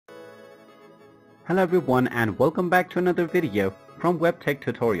Hello everyone and welcome back to another video from Webtech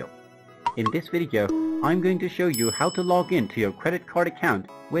Tutorial. In this video, I'm going to show you how to log in to your credit card account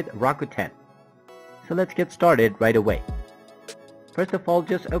with Rakuten. So let's get started right away. First of all,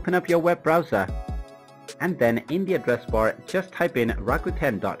 just open up your web browser and then in the address bar just type in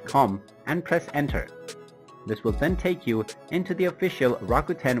rakuten.com and press enter. This will then take you into the official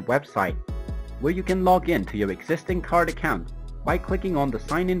Rakuten website where you can log in to your existing card account by clicking on the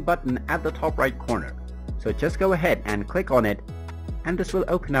sign in button at the top right corner. So just go ahead and click on it and this will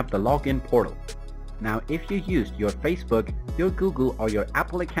open up the login portal. Now if you used your Facebook, your Google or your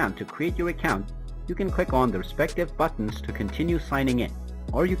Apple account to create your account, you can click on the respective buttons to continue signing in.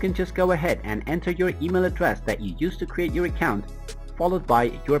 Or you can just go ahead and enter your email address that you used to create your account followed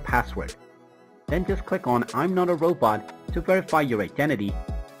by your password. Then just click on I'm not a robot to verify your identity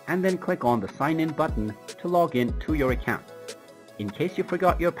and then click on the sign in button to log in to your account. In case you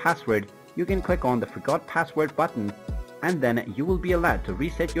forgot your password, you can click on the Forgot Password button and then you will be allowed to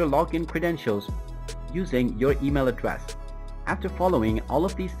reset your login credentials using your email address. After following all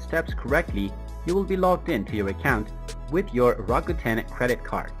of these steps correctly, you will be logged into your account with your Rakuten credit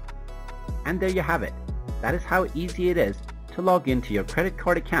card. And there you have it. That is how easy it is to log into your credit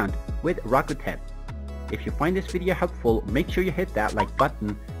card account with Rakuten. If you find this video helpful, make sure you hit that like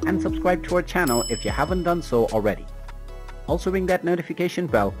button and subscribe to our channel if you haven't done so already. Also ring that notification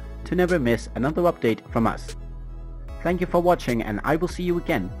bell to never miss another update from us. Thank you for watching and I will see you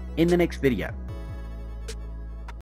again in the next video.